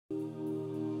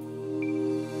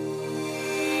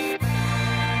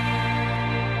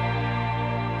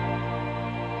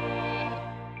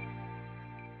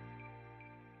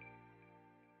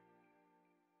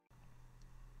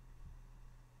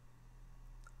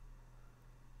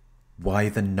Why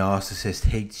the narcissist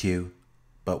hates you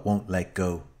but won't let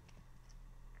go.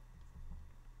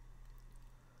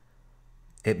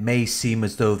 It may seem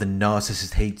as though the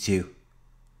narcissist hates you.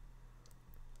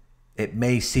 It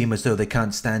may seem as though they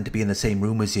can't stand to be in the same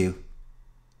room as you.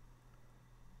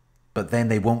 But then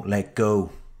they won't let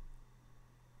go.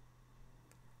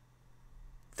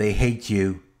 They hate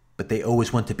you, but they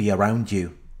always want to be around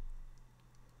you.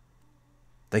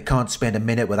 They can't spend a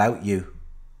minute without you.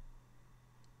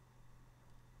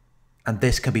 And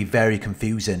this can be very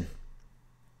confusing.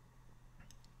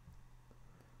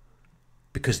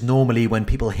 Because normally when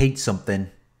people hate something,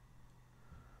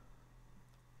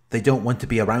 they don't want to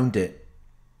be around it.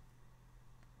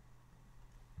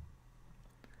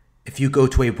 If you go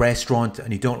to a restaurant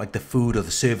and you don't like the food or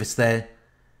the service there,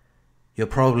 you're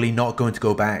probably not going to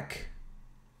go back.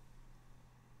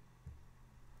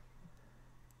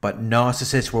 But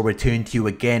narcissists will return to you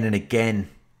again and again,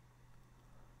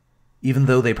 even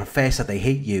though they profess that they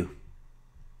hate you.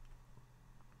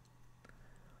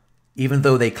 Even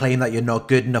though they claim that you're not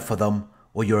good enough for them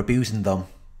or you're abusing them.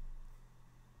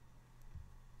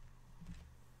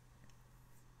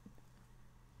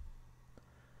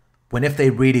 When if they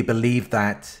really believed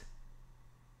that,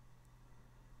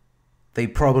 they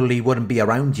probably wouldn't be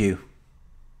around you.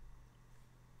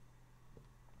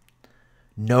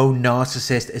 No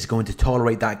narcissist is going to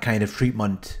tolerate that kind of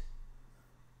treatment.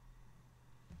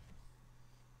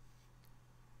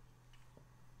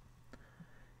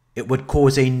 It would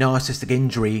cause a narcissistic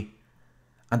injury,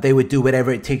 and they would do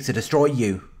whatever it takes to destroy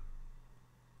you.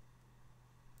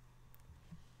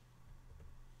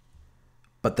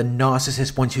 But the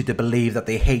narcissist wants you to believe that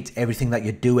they hate everything that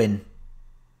you're doing,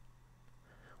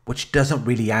 which doesn't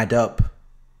really add up.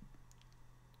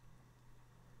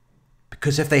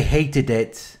 Because if they hated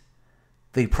it,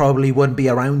 they probably wouldn't be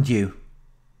around you.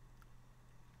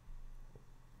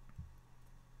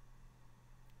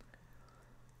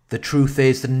 The truth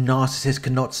is the narcissist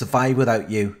cannot survive without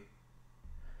you,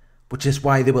 which is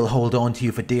why they will hold on to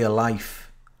you for dear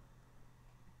life.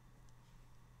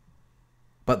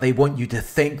 But they want you to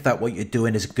think that what you're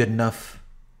doing is good enough.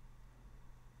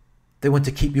 They want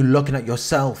to keep you looking at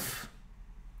yourself,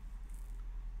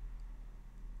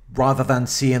 rather than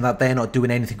seeing that they're not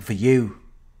doing anything for you.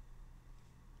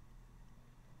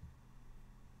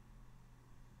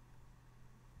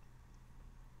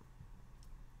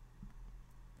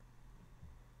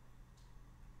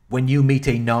 When you meet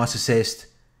a narcissist,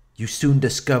 you soon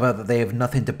discover that they have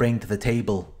nothing to bring to the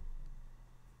table.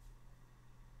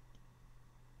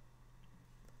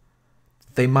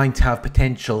 They might have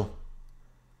potential.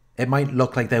 It might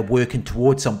look like they're working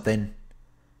towards something,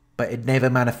 but it never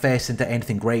manifests into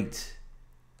anything great.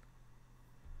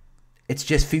 It's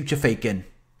just future faking.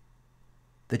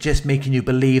 They're just making you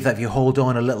believe that if you hold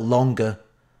on a little longer,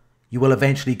 you will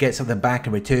eventually get something back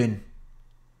in return.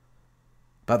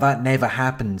 But that never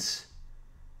happens.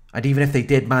 And even if they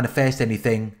did manifest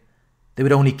anything, they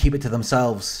would only keep it to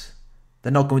themselves.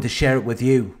 They're not going to share it with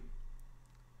you,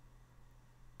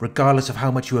 regardless of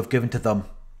how much you have given to them.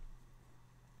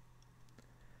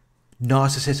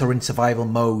 Narcissists are in survival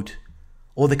mode.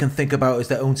 All they can think about is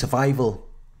their own survival.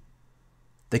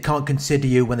 They can't consider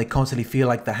you when they constantly feel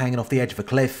like they're hanging off the edge of a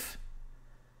cliff.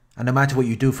 And no matter what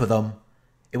you do for them,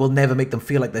 it will never make them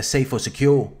feel like they're safe or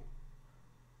secure.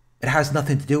 It has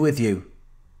nothing to do with you.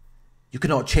 You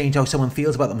cannot change how someone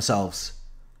feels about themselves.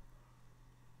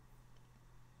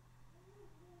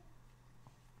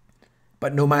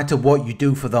 But no matter what you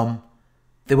do for them,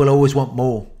 they will always want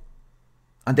more.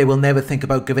 And they will never think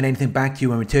about giving anything back to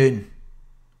you in return.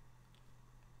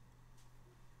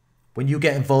 When you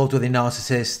get involved with a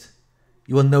narcissist,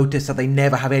 you will notice that they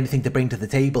never have anything to bring to the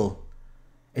table.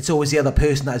 It's always the other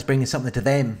person that is bringing something to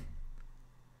them.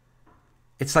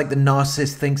 It's like the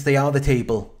narcissist thinks they are the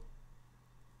table.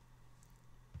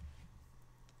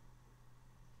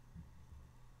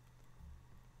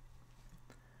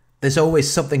 There's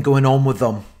always something going on with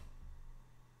them.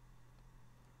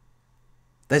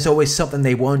 There's always something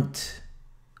they want.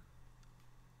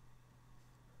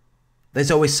 There's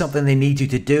always something they need you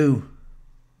to do.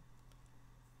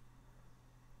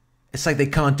 It's like they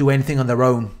can't do anything on their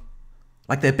own.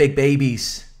 Like they're big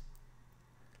babies.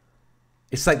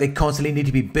 It's like they constantly need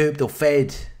to be burped or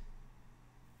fed.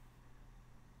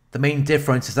 The main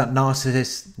difference is that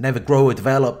narcissists never grow or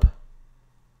develop.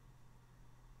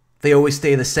 They always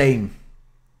stay the same.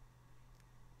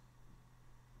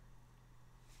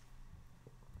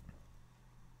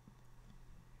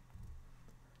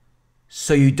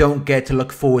 So you don't get to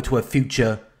look forward to a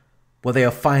future where they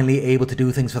are finally able to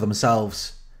do things for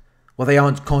themselves, where they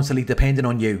aren't constantly dependent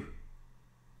on you.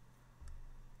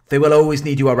 They will always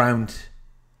need you around.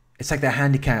 It's like they're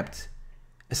handicapped.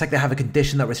 It's like they have a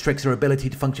condition that restricts their ability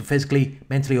to function physically,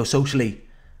 mentally or socially,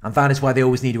 and that is why they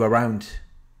always need you around.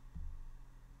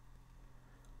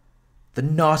 The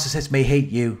narcissist may hate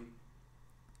you,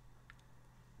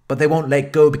 but they won't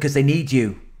let go because they need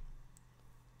you.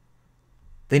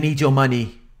 They need your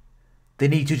money. They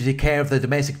need you to take care of their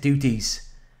domestic duties.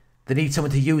 They need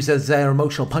someone to use as their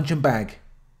emotional punching bag.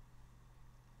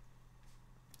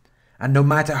 And no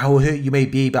matter how hurt you may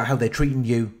be by how they're treating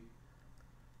you,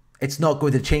 it's not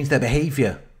going to change their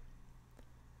behaviour.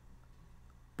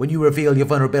 When you reveal your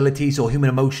vulnerabilities or human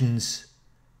emotions,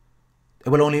 it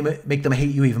will only make them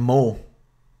hate you even more.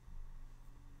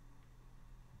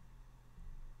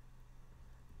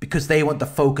 Because they want the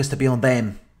focus to be on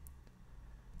them.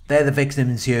 They're the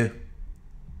victims here.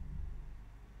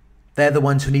 They're the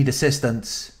ones who need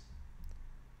assistance.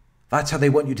 That's how they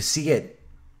want you to see it.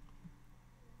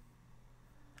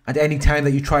 And any time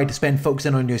that you try to spend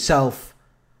focusing on yourself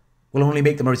will only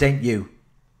make them resent you.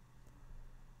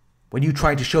 When you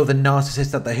try to show the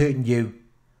narcissist that they're hurting you,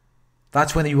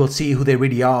 that's when you will see who they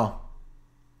really are.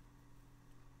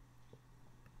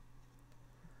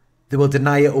 They will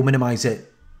deny it or minimize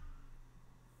it.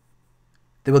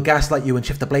 They will gaslight you and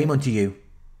shift the blame onto you.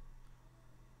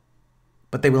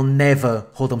 But they will never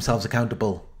hold themselves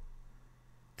accountable.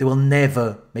 They will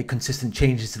never make consistent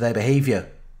changes to their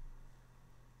behaviour.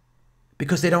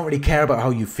 Because they don't really care about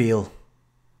how you feel.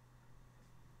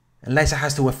 Unless it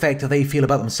has to affect how they feel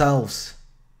about themselves.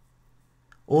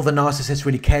 All the narcissist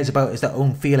really cares about is their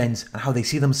own feelings and how they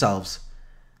see themselves.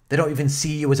 They don't even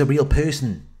see you as a real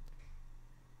person.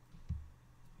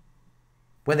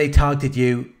 When they targeted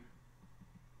you,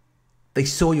 they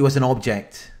saw you as an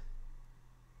object.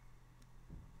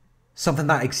 Something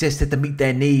that existed to meet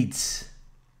their needs.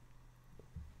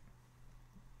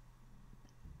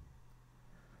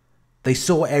 They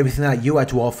saw everything that you had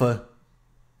to offer,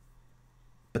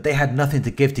 but they had nothing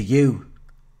to give to you.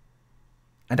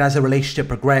 And as the relationship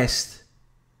progressed,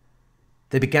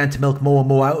 they began to milk more and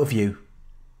more out of you.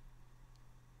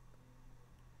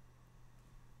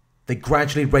 They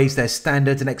gradually raised their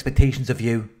standards and expectations of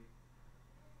you,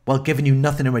 while giving you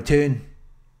nothing in return.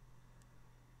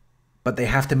 But they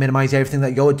have to minimize everything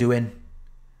that you're doing.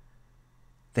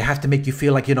 They have to make you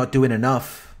feel like you're not doing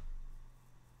enough.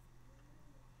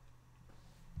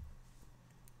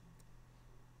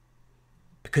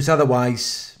 Because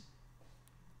otherwise,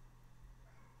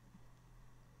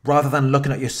 rather than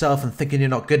looking at yourself and thinking you're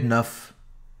not good enough,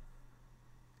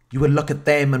 you would look at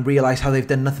them and realize how they've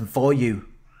done nothing for you.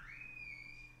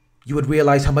 You would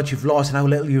realize how much you've lost and how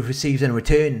little you've received in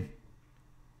return.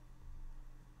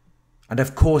 And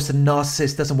of course, the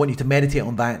narcissist doesn't want you to meditate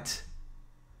on that.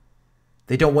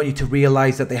 They don't want you to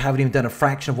realize that they haven't even done a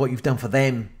fraction of what you've done for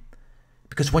them.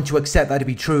 Because once you accept that to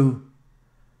be true,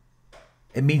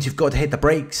 it means you've got to hit the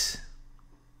brakes.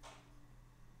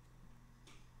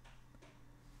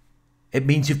 It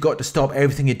means you've got to stop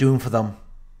everything you're doing for them.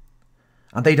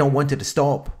 And they don't want it to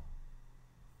stop.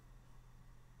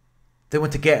 They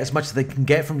want to get as much as they can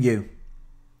get from you.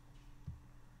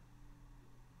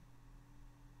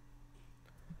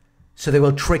 So they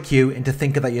will trick you into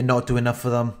thinking that you're not doing enough for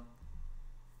them.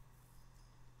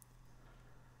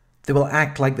 They will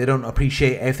act like they don't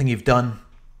appreciate everything you've done.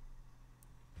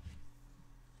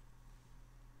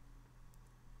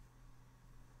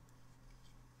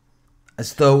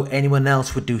 As though anyone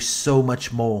else would do so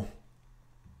much more.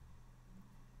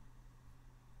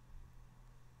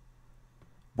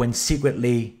 When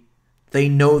secretly, they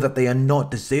know that they are not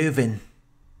deserving.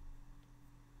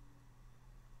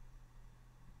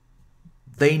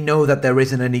 They know that there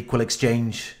isn't an equal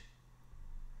exchange.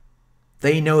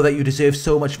 They know that you deserve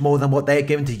so much more than what they're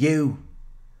giving to you.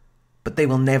 But they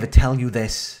will never tell you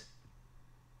this.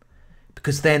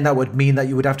 Because then that would mean that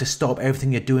you would have to stop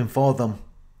everything you're doing for them.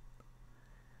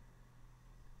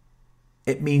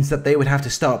 It means that they would have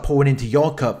to start pouring into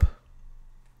your cup.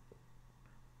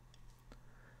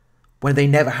 When they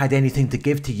never had anything to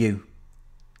give to you.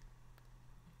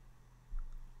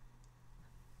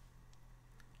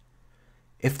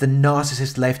 If the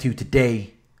narcissist left you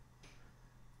today,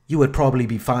 you would probably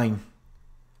be fine.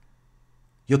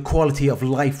 Your quality of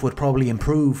life would probably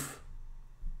improve.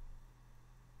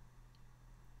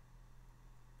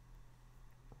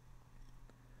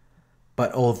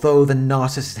 But although the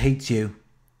narcissist hates you,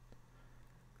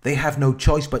 they have no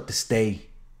choice but to stay.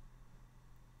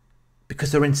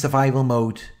 Because they're in survival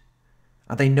mode,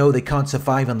 and they know they can't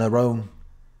survive on their own.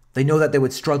 They know that they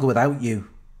would struggle without you.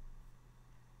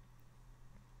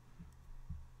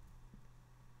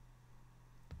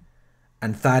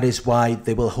 And that is why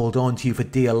they will hold on to you for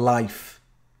dear life,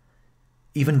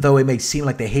 even though it may seem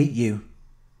like they hate you,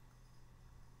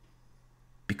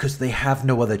 because they have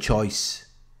no other choice.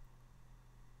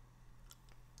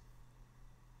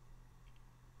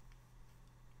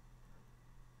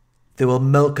 They will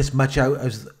milk as much out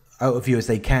of you as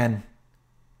they can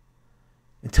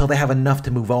until they have enough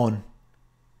to move on.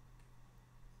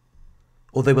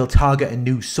 Or they will target a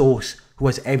new source who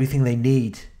has everything they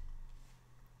need.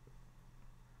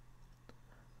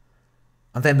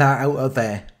 And then they're out of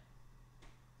there,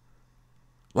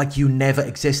 like you never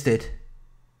existed,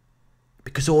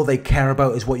 because all they care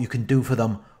about is what you can do for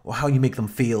them or how you make them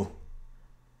feel.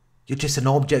 You're just an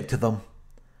object to them.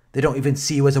 They don't even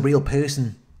see you as a real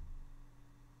person.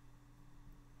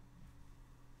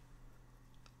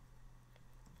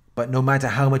 But no matter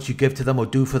how much you give to them or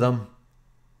do for them,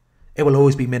 it will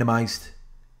always be minimized.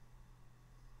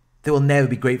 They will never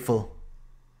be grateful.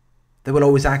 They will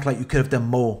always act like you could have done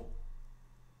more.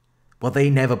 Well,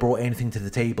 they never brought anything to the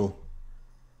table.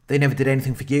 They never did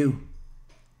anything for you.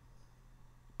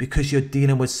 Because you're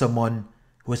dealing with someone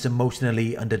who is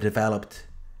emotionally underdeveloped.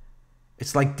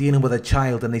 It's like dealing with a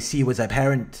child and they see you as a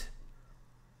parent.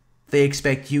 They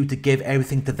expect you to give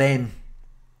everything to them.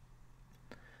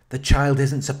 The child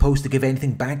isn't supposed to give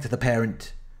anything back to the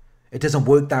parent. It doesn't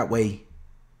work that way.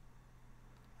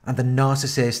 And the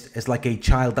narcissist is like a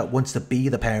child that wants to be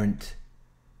the parent.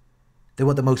 They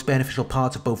want the most beneficial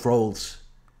parts of both roles.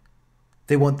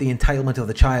 They want the entitlement of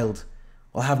the child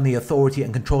while having the authority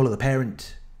and control of the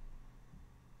parent.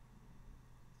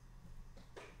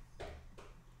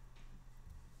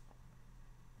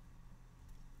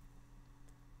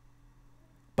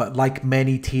 But like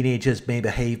many teenagers may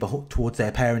behave towards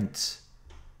their parents,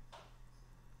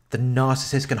 the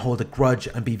narcissist can hold a grudge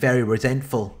and be very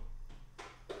resentful.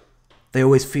 They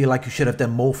always feel like you should have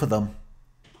done more for them.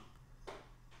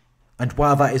 And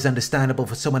while that is understandable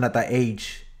for someone at that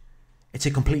age, it's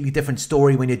a completely different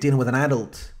story when you're dealing with an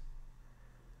adult.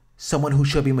 Someone who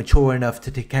should be mature enough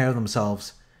to take care of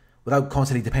themselves without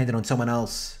constantly depending on someone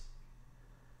else.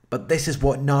 But this is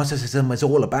what narcissism is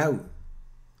all about.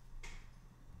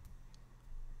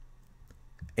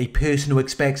 A person who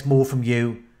expects more from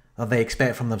you than they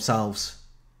expect from themselves.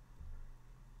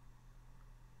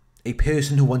 A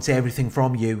person who wants everything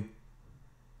from you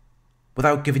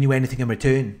without giving you anything in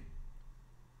return,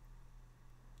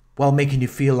 while making you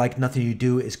feel like nothing you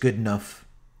do is good enough.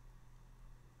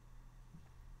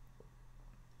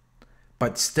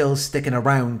 But still sticking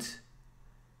around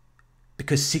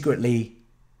because secretly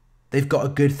they've got a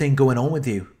good thing going on with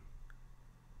you.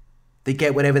 They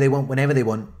get whatever they want whenever they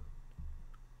want,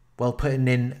 while putting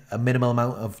in a minimal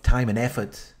amount of time and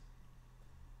effort.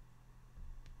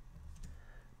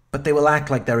 But they will act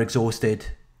like they're exhausted.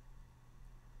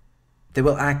 They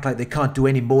will act like they can't do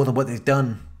any more than what they've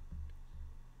done,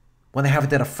 when they haven't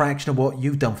done a fraction of what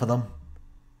you've done for them.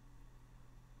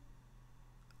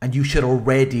 And you should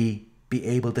already be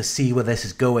able to see where this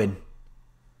is going.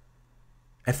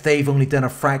 If they've only done a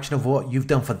fraction of what you've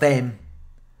done for them,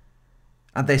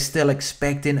 and they're still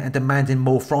expecting and demanding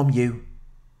more from you,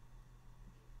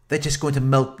 they're just going to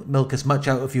milk as much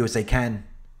out of you as they can.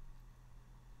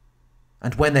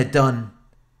 And when they're done,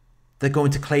 they're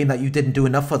going to claim that you didn't do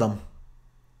enough for them.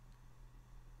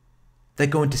 They're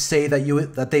going to say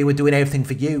that they were doing everything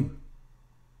for you.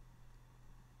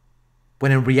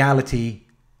 When in reality,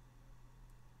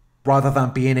 rather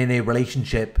than being in a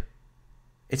relationship,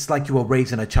 it's like you were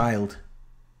raising a child.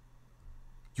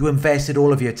 You invested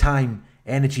all of your time,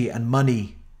 energy and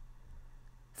money.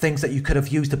 Things that you could have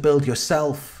used to build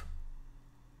yourself.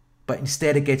 But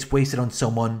instead it gets wasted on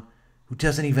someone who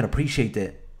doesn't even appreciate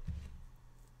it.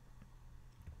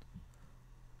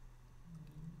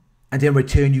 And in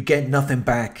return you get nothing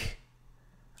back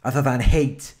other than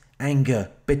hate,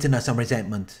 anger, bitterness and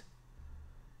resentment.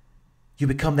 You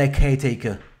become their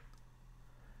caretaker,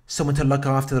 someone to look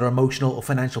after their emotional or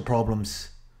financial problems.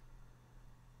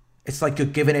 It's like you're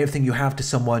giving everything you have to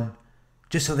someone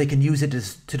just so they can use it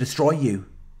to destroy you.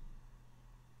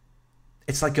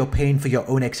 It's like you're paying for your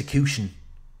own execution.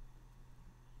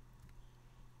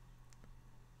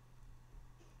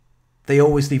 They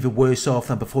always leave you worse off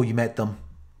than before you met them.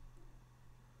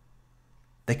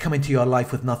 They come into your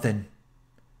life with nothing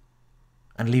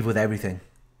and leave with everything.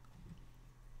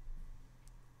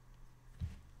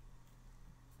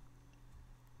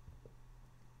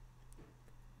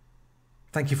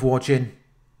 Thank you for watching.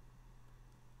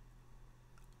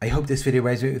 I hope this video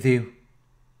resonated with you.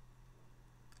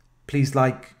 Please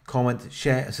like, comment,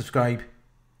 share and subscribe.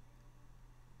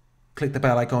 Click the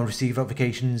bell icon to receive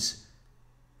notifications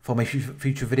for my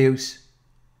future videos.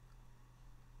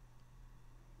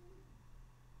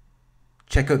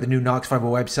 Check out the new Narc Survivor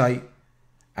website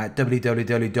at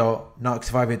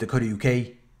www.narcsurvivor.co.uk,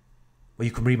 where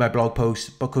you can read my blog posts,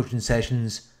 book coaching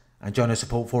sessions, and join our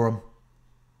support forum.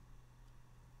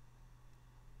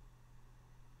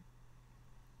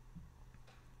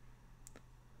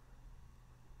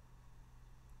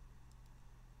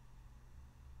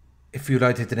 If you'd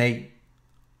like to donate,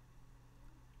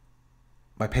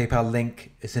 my PayPal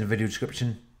link is in the video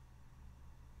description.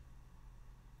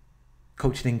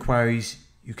 Coaching inquiries,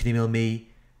 you can email me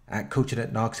at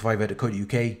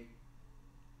coaching@narcsurvivor.co.uk.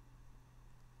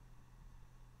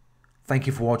 Thank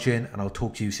you for watching, and I'll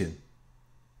talk to you soon.